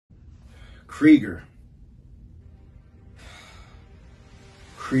Krieger.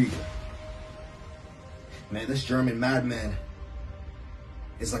 Man, this German madman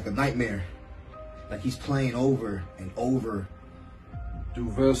is like a nightmare. Like he's playing over and over. Du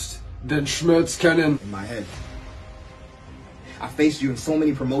wirst den Schmerz kennen. In my head. I faced you in so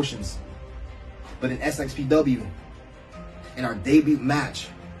many promotions, but in Sxpw, in our debut match,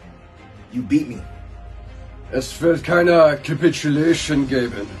 you beat me. Es wird keine Capitulation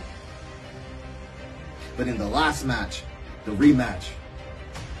geben. But in the last match, the rematch,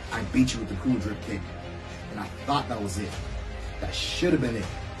 I beat you with the cool drip kick. And I thought that was it. That should have been it.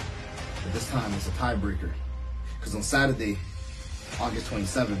 But this time it's a tiebreaker. Because on Saturday, August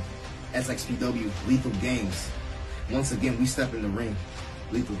 27th, Sxpw Lethal Games. Once again, we step in the ring.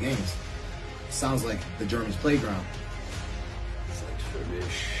 Lethal Games. Sounds like the Germans' playground.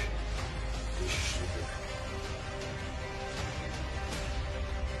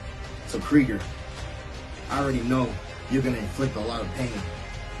 So Krieger, I already know you're gonna inflict a lot of pain,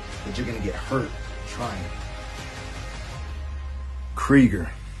 but you're gonna get hurt trying.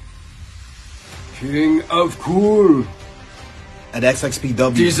 Krieger. King of Cool. At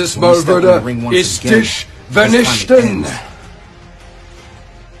Sxpw, Dieses Mal würde ich dich vernichten.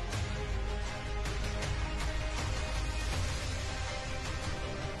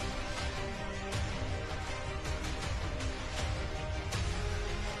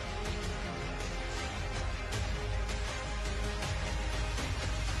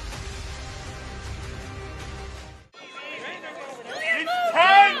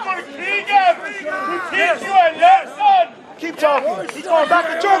 Time for Krieger to teach you a lesson! Keep talking. He's going back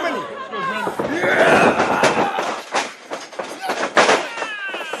to Germany.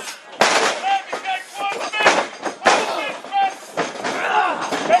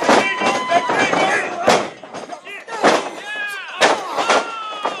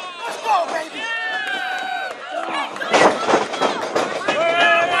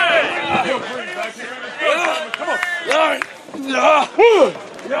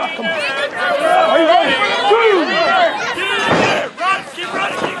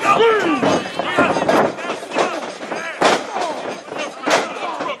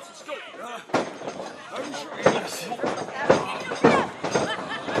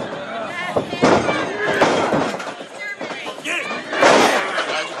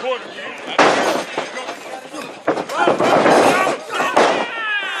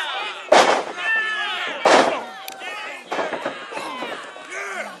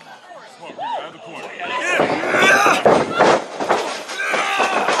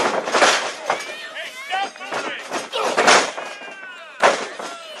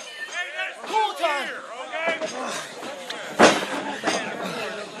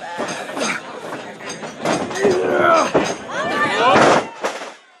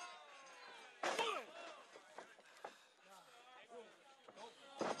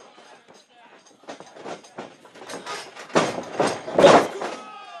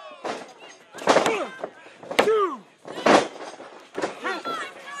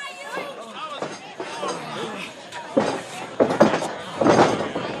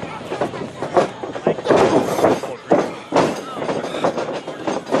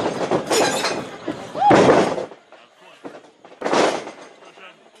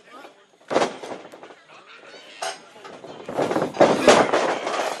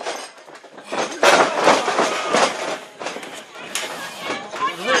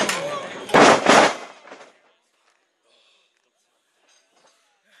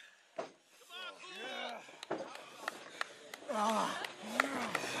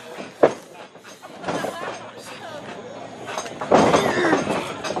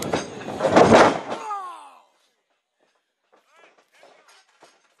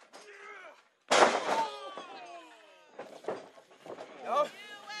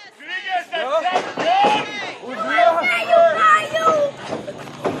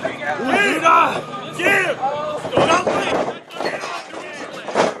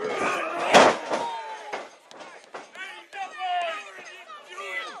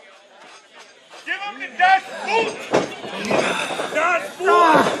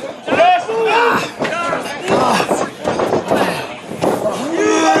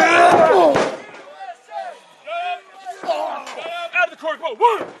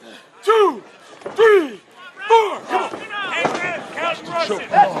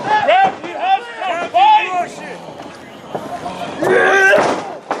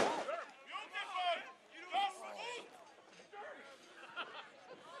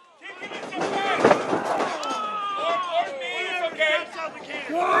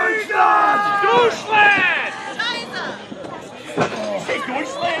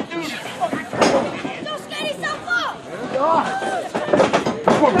 Deutschland, dude!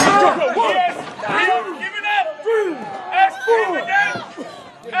 given up. Ask him again.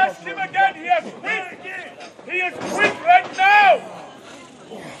 Ask him again. He is weak. He is weak right now.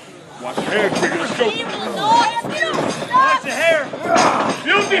 Watch the hair, Krieger. Let's go. Watch the hair.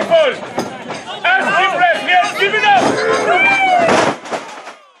 Beautiful. Ask him, Red. He has given up.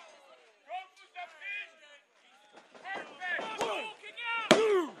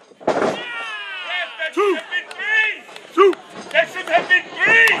 That should have been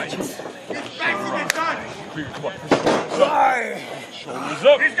three! His back's against on! Come on. Shoulders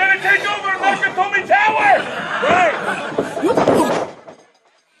up! He's gonna take over Nakatomi Tower! Right!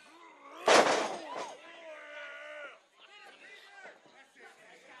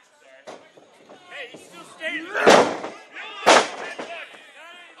 Hey, he's still staying there!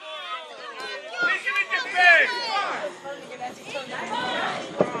 Give it the bag!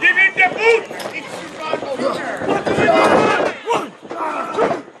 Give it the boot! It's survival here! What do we do?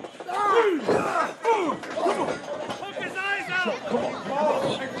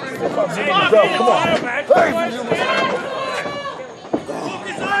 Come on, man. Look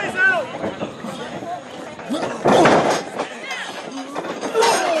his eyes out. Do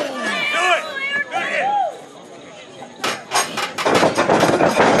it.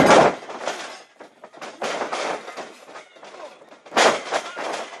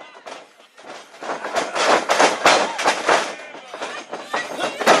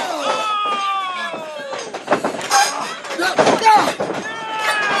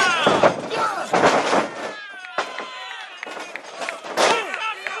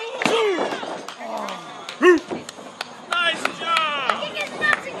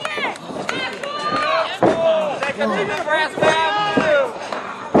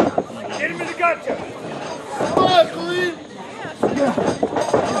 Get him in the gotcha! Come on, Kareem!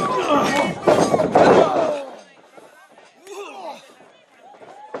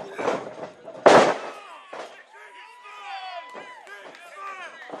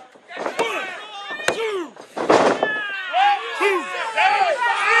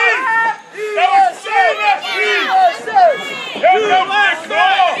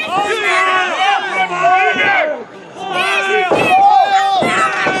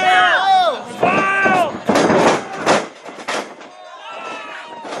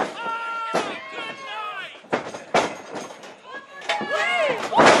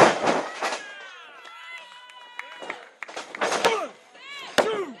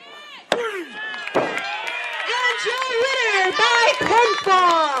 By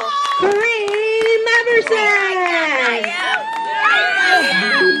pinfall, Kareem Everison!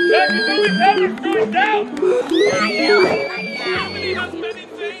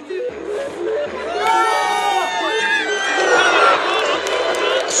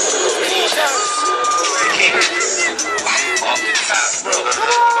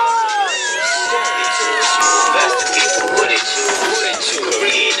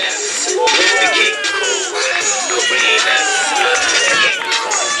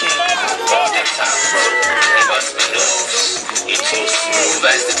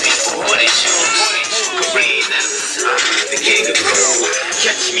 The king of cool.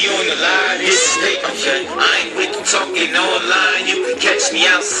 Catch me on the line, it's late, okay. I ain't with them talking online. You can catch me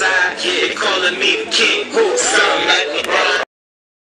outside, yeah, calling me the king. Something like LeBron.